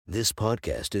This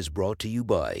podcast is brought to you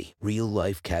by Real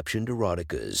Life Captioned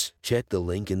Eroticas. Check the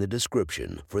link in the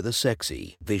description for the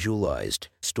sexy, visualized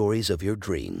stories of your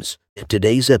dreams.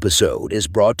 Today's episode is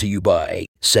brought to you by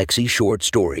Sexy Short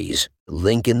Stories.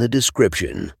 Link in the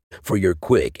description for your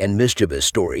quick and mischievous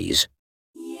stories.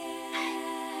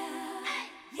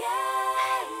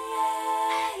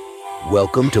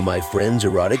 Welcome to my friend's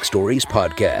Erotic Stories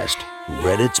podcast,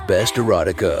 Reddit's Best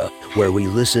Erotica, where we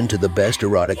listen to the best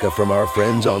erotica from our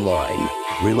friends online.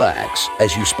 Relax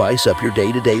as you spice up your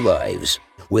day-to-day lives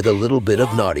with a little bit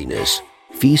of naughtiness.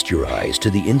 Feast your eyes to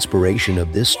the inspiration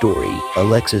of this story,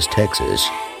 Alexis, Texas.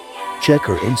 Check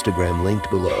her Instagram linked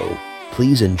below.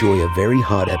 Please enjoy a very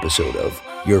hot episode of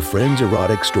Your Friend's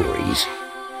Erotic Stories.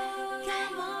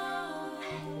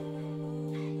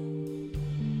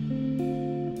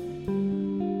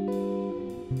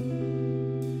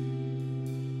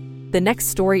 The next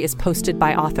story is posted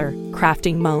by author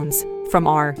Crafting Moans from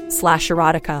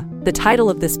r/erotica. The title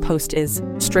of this post is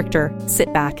Stricter.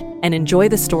 Sit back and enjoy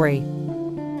the story.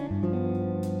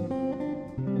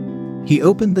 He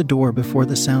opened the door before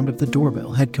the sound of the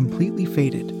doorbell had completely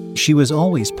faded. She was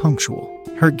always punctual.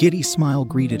 Her giddy smile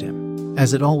greeted him,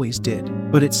 as it always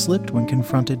did, but it slipped when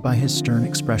confronted by his stern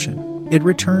expression. It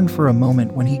returned for a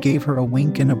moment when he gave her a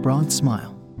wink and a broad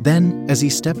smile. Then, as he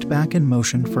stepped back and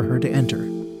motioned for her to enter,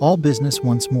 all business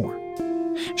once more.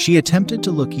 She attempted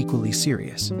to look equally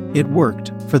serious. It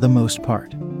worked, for the most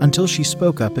part, until she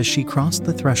spoke up as she crossed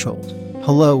the threshold.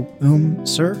 "Hello,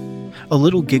 sir?" A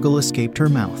little giggle escaped her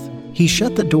mouth. He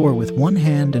shut the door with one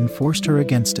hand and forced her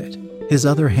against it, his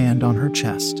other hand on her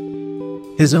chest,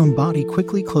 his own body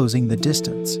quickly closing the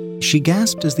distance. She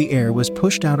gasped as the air was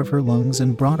pushed out of her lungs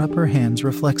and brought up her hands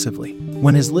reflexively.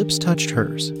 When his lips touched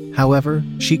hers, however,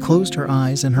 she closed her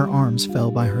eyes and her arms fell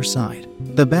by her side.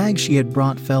 The bag she had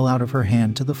brought fell out of her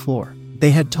hand to the floor. They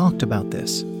had talked about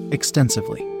this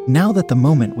extensively. Now that the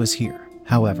moment was here,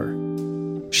 however,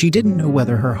 she didn't know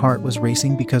whether her heart was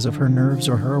racing because of her nerves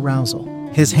or her arousal.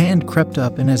 His hand crept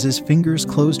up, and as his fingers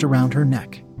closed around her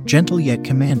neck, gentle yet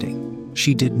commanding,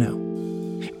 she did know.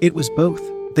 It was both.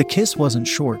 The kiss wasn't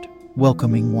short,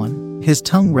 welcoming one. His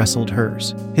tongue wrestled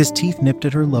hers. His teeth nipped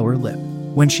at her lower lip.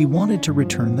 When she wanted to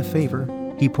return the favor,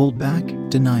 he pulled back,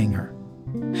 denying her,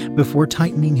 before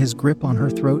tightening his grip on her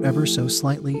throat ever so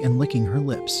slightly and licking her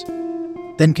lips,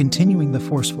 then continuing the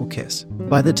forceful kiss.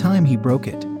 By the time he broke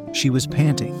it, she was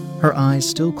panting, her eyes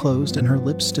still closed and her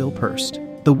lips still pursed.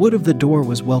 The wood of the door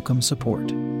was welcome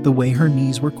support, the way her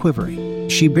knees were quivering.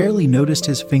 She barely noticed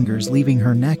his fingers leaving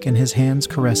her neck and his hands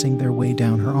caressing their way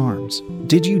down her arms.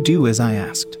 "Did you do as I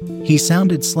asked?" He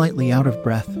sounded slightly out of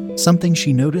breath, something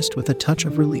she noticed with a touch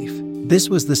of relief. This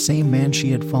was the same man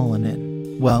she had fallen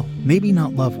in, well, maybe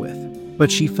not love with,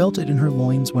 but she felt it in her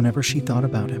loins whenever she thought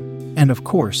about him. And of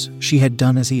course, she had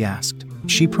done as he asked.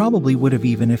 She probably would have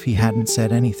even if he hadn't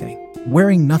said anything.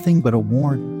 Wearing nothing but a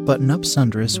worn, button-up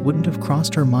sundress wouldn't have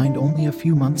crossed her mind only a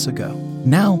few months ago.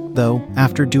 Now, though,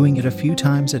 after doing it a few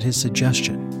times at his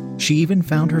suggestion, she even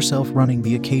found herself running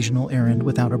the occasional errand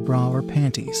without a bra or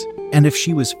panties. And if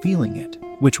she was feeling it,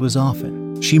 which was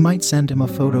often, she might send him a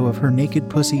photo of her naked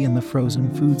pussy in the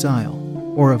frozen foods aisle,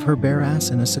 or of her bare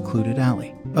ass in a secluded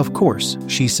alley. "Of course,"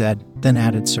 she said, then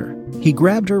added, "Sir." He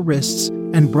grabbed her wrists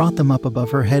and brought them up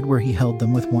above her head where he held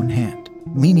them with one hand.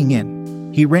 Leaning in,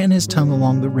 he ran his tongue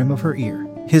along the rim of her ear.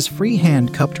 His free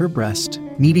hand cupped her breast,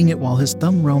 kneading it while his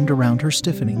thumb roamed around her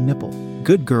stiffening nipple.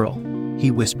 "Good girl,"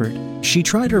 he whispered. She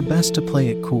tried her best to play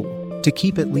it cool, to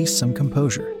keep at least some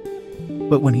composure.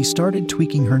 But when he started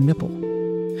tweaking her nipple,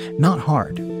 not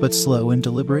hard, but slow and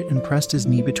deliberate, and pressed his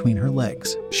knee between her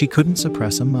legs, she couldn't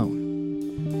suppress a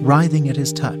moan, writhing at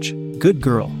his touch. "Good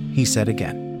girl," he said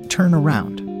again. "Turn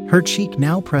around." Her cheek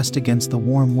now pressed against the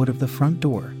warm wood of the front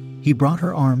door. He brought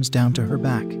her arms down to her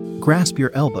back. "Grasp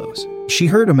your elbows." She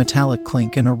heard a metallic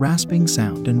clink and a rasping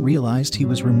sound and realized he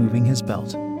was removing his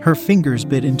belt. Her fingers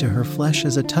bit into her flesh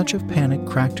as a touch of panic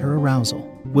cracked her arousal.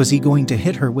 Was he going to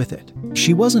hit her with it?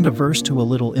 She wasn't averse to a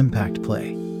little impact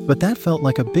play, but that felt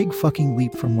like a big fucking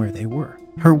leap from where they were.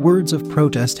 Her words of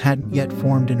protest hadn't yet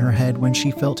formed in her head when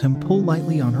she felt him pull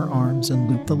lightly on her arms and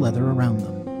loop the leather around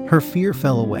them. Her fear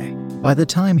fell away. By the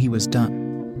time he was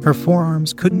done, her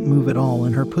forearms couldn't move at all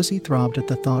and her pussy throbbed at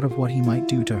the thought of what he might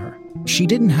do to her. She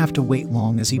didn't have to wait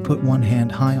long as he put one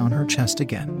hand high on her chest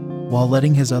again, while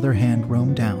letting his other hand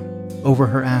roam down, over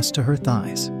her ass to her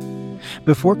thighs,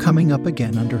 before coming up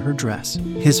again under her dress.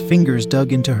 His fingers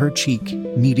dug into her cheek,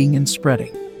 kneading and spreading.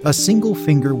 A single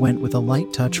finger went with a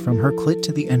light touch from her clit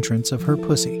to the entrance of her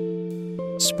pussy,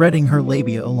 spreading her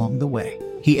labia along the way.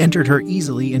 He entered her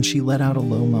easily and she let out a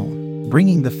low moan.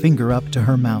 Bringing the finger up to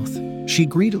her mouth, she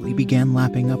greedily began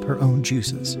lapping up her own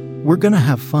juices. "We're gonna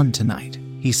have fun tonight,"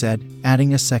 he said,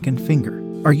 adding a second finger.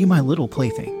 "Are you my little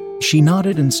plaything?" She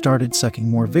nodded and started sucking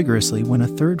more vigorously when a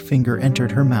third finger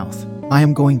entered her mouth. "I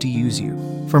am going to use you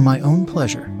for my own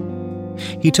pleasure."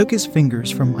 He took his fingers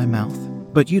from my mouth.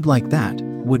 "But you'd like that,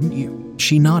 wouldn't you?"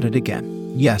 She nodded again.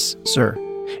 "Yes, sir."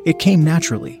 It came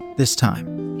naturally, this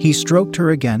time. He stroked her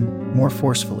again, more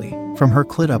forcefully, from her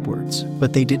clit upwards,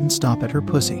 but they didn't stop at her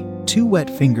pussy. 2 wet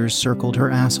fingers circled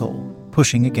her asshole,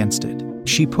 pushing against it.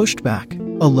 She pushed back,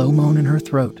 a low moan in her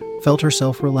throat, felt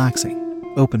herself relaxing,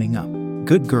 opening up.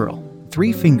 "Good girl."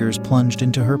 3 fingers plunged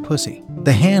into her pussy.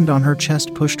 The hand on her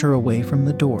chest pushed her away from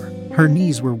the door. Her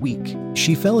knees were weak.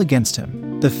 She fell against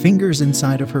him, the fingers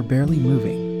inside of her barely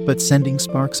moving, but sending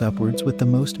sparks upwards with the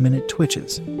most minute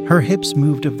twitches. Her hips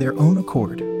moved of their own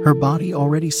accord, her body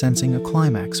already sensing a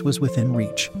climax was within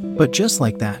reach. But just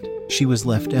like that, she was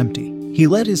left empty. He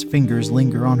let his fingers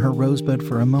linger on her rosebud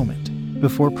for a moment,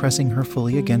 before pressing her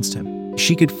fully against him.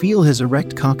 She could feel his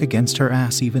erect cock against her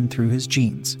ass even through his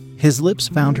jeans. His lips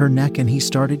found her neck and he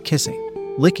started kissing,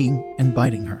 licking, and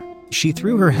biting her. She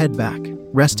threw her head back,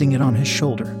 resting it on his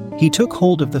shoulder. He took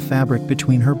hold of the fabric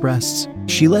between her breasts.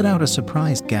 She let out a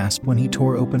surprised gasp when he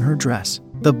tore open her dress.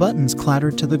 The buttons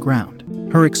clattered to the ground.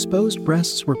 Her exposed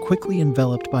breasts were quickly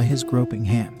enveloped by his groping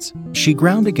hands. She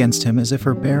ground against him as if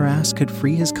her bare ass could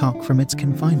free his cock from its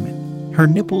confinement. Her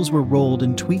nipples were rolled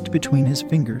and tweaked between his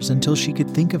fingers until she could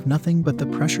think of nothing but the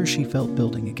pressure she felt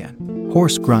building again.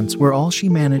 Hoarse grunts were all she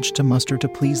managed to muster to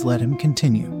please let him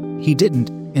continue. He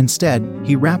didn't. Instead,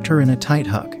 he wrapped her in a tight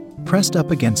hug, pressed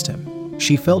up against him.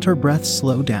 She felt her breath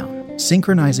slow down,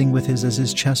 synchronizing with his as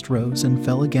his chest rose and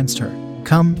fell against her.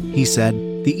 "Come," he said,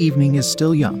 "the evening is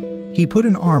still young." He put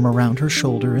an arm around her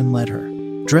shoulder and led her,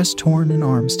 dress torn and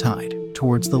arms tied,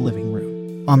 towards the living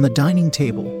room. On the dining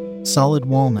table, solid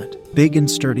walnut, big and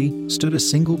sturdy, stood a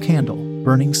single candle,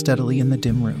 burning steadily in the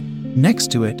dim room.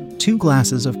 Next to it, 2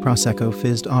 glasses of Prosecco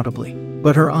fizzed audibly,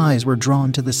 but her eyes were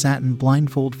drawn to the satin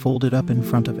blindfold folded up in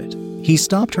front of it. He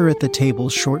stopped her at the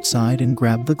table's short side and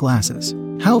grabbed the glasses.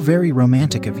 "How very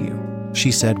romantic of you,"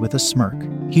 she said with a smirk.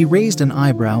 He raised an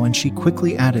eyebrow and she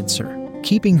quickly added, "Sir."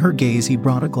 Keeping her gaze, he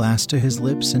brought a glass to his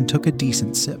lips and took a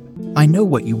decent sip. "I know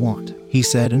what you want," he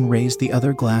said and raised the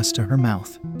other glass to her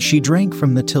mouth. She drank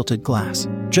from the tilted glass,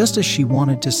 just as she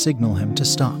wanted to signal him to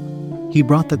stop. He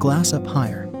brought the glass up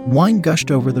higher. Wine gushed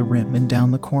over the rim and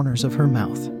down the corners of her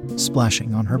mouth,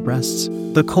 splashing on her breasts.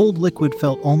 The cold liquid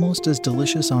felt almost as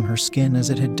delicious on her skin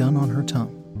as it had done on her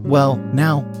tongue. "Well,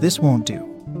 now, this won't do,"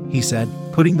 he said,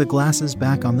 putting the glasses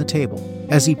back on the table.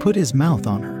 As he put his mouth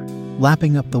on her,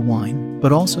 lapping up the wine,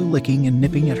 but also licking and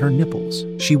nipping at her nipples,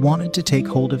 she wanted to take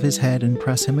hold of his head and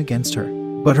press him against her.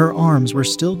 But her arms were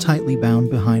still tightly bound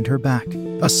behind her back.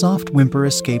 A soft whimper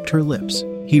escaped her lips.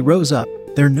 He rose up,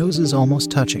 their noses almost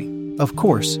touching. "Of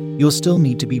course, you'll still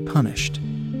need to be punished."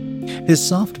 His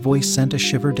soft voice sent a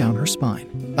shiver down her spine.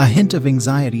 A hint of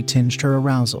anxiety tinged her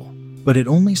arousal, but it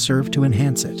only served to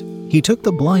enhance it. He took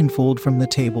the blindfold from the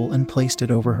table and placed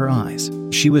it over her eyes.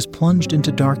 She was plunged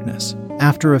into darkness.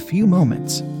 After a few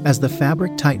moments, as the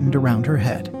fabric tightened around her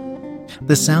head,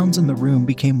 the sounds in the room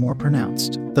became more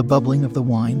pronounced. The bubbling of the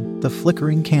wine, the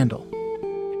flickering candle,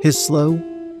 his slow,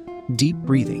 deep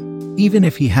breathing. Even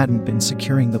if he hadn't been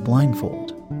securing the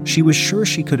blindfold, she was sure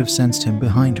she could have sensed him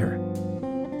behind her,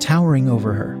 towering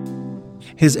over her,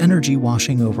 his energy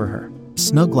washing over her.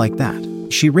 Snug like that.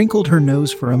 She wrinkled her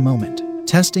nose for a moment,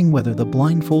 testing whether the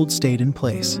blindfold stayed in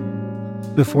place,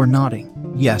 before nodding.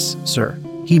 "Yes, sir."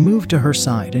 He moved to her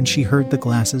side and she heard the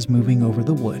glasses moving over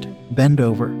the wood. "Bend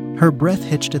over." Her breath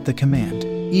hitched at the command,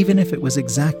 even if it was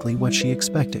exactly what she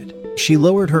expected. She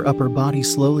lowered her upper body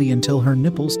slowly until her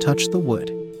nipples touched the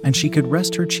wood, and she could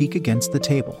rest her cheek against the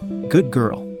table. "Good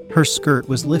girl." Her skirt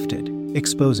was lifted,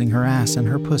 exposing her ass and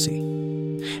her pussy,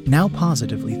 now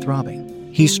positively throbbing.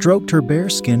 He stroked her bare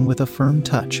skin with a firm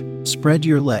touch. "Spread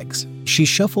your legs." She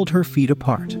shuffled her feet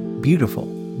apart. "Beautiful.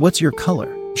 What's your color?"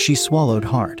 She swallowed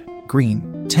hard. "Green.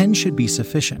 10 should be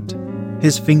sufficient."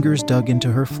 His fingers dug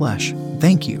into her flesh.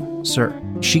 "Thank you, sir."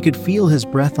 She could feel his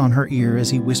breath on her ear as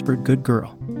he whispered, "Good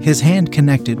girl." His hand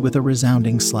connected with a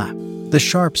resounding slap. The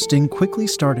sharp sting quickly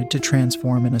started to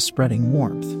transform in a spreading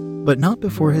warmth, but not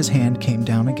before his hand came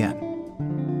down again.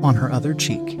 On her other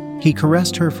cheek, he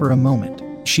caressed her for a moment.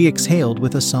 She exhaled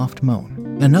with a soft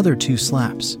moan. Another 2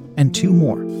 slaps, and 2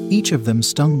 more. Each of them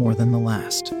stung more than the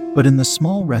last, but in the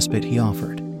small respite he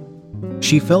offered,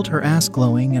 she felt her ass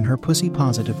glowing and her pussy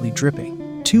positively dripping.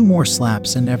 2 more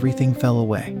slaps and everything fell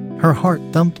away. Her heart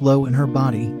thumped low in her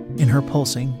body, in her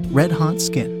pulsing, red-hot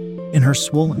skin, in her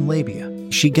swollen labia.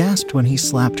 She gasped when he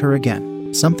slapped her again.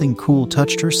 Something cool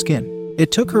touched her skin.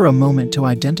 It took her a moment to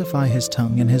identify his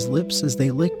tongue and his lips as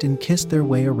they licked and kissed their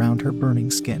way around her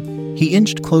burning skin. He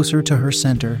inched closer to her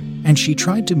center, and she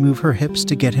tried to move her hips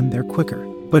to get him there quicker.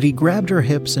 But he grabbed her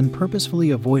hips and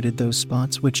purposefully avoided those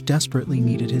spots which desperately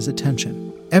needed his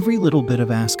attention. Every little bit of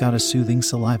ass got a soothing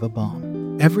saliva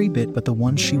bomb. Every bit but the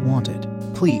one she wanted.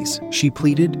 Please, she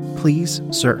pleaded. Please,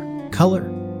 sir.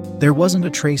 Color. There wasn't a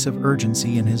trace of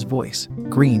urgency in his voice.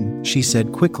 Green, she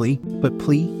said quickly, but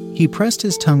plea. He pressed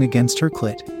his tongue against her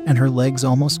clit, and her legs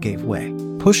almost gave way.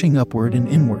 Pushing upward and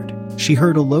inward, she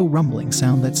heard a low rumbling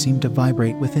sound that seemed to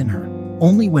vibrate within her.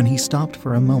 Only when he stopped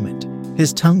for a moment,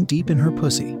 his tongue deep in her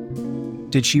pussy,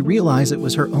 did she realize it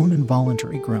was her own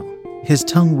involuntary groan. His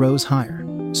tongue rose higher,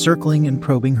 circling and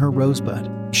probing her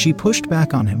rosebud. She pushed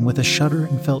back on him with a shudder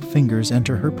and felt fingers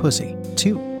enter her pussy.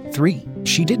 2, 3,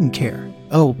 she didn't care.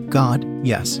 Oh, God,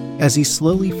 yes. As he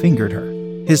slowly fingered her,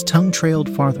 his tongue trailed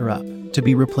farther up, to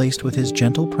be replaced with his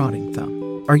gentle prodding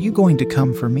thumb. Are you going to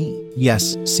come for me?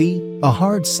 Yes, see? A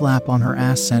hard slap on her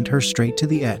ass sent her straight to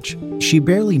the edge. She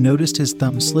barely noticed his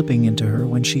thumb slipping into her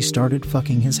when she started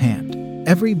fucking his hand.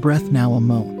 Every breath now a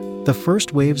moan. The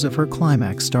first waves of her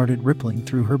climax started rippling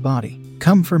through her body.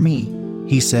 Come for me,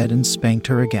 he said and spanked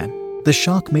her again. The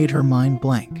shock made her mind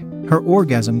blank. Her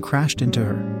orgasm crashed into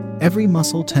her, every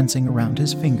muscle tensing around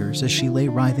his fingers as she lay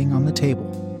writhing on the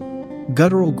table.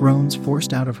 Guttural groans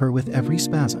forced out of her with every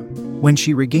spasm. When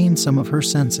she regained some of her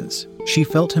senses, she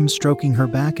felt him stroking her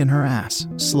back and her ass,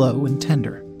 slow and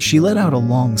tender. She let out a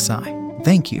long sigh.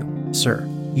 Thank you, sir.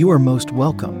 You are most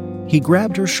welcome. He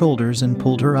grabbed her shoulders and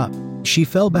pulled her up. She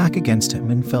fell back against him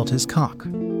and felt his cock,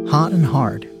 hot and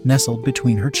hard, nestled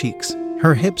between her cheeks.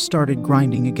 Her hips started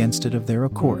grinding against it of their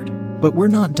accord. But we're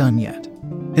not done yet.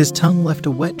 His tongue left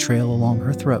a wet trail along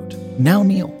her throat. Now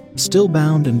kneel. Still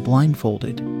bound and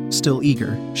blindfolded, still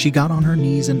eager, she got on her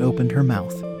knees and opened her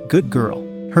mouth. Good girl.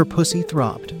 Her pussy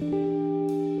throbbed.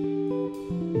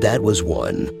 That was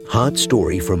one hot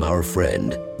story from our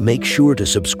friend. Make sure to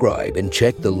subscribe and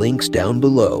check the links down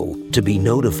below to be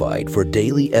notified for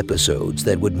daily episodes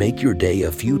that would make your day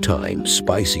a few times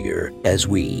spicier as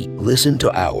we listen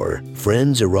to our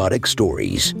friends' erotic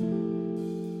stories.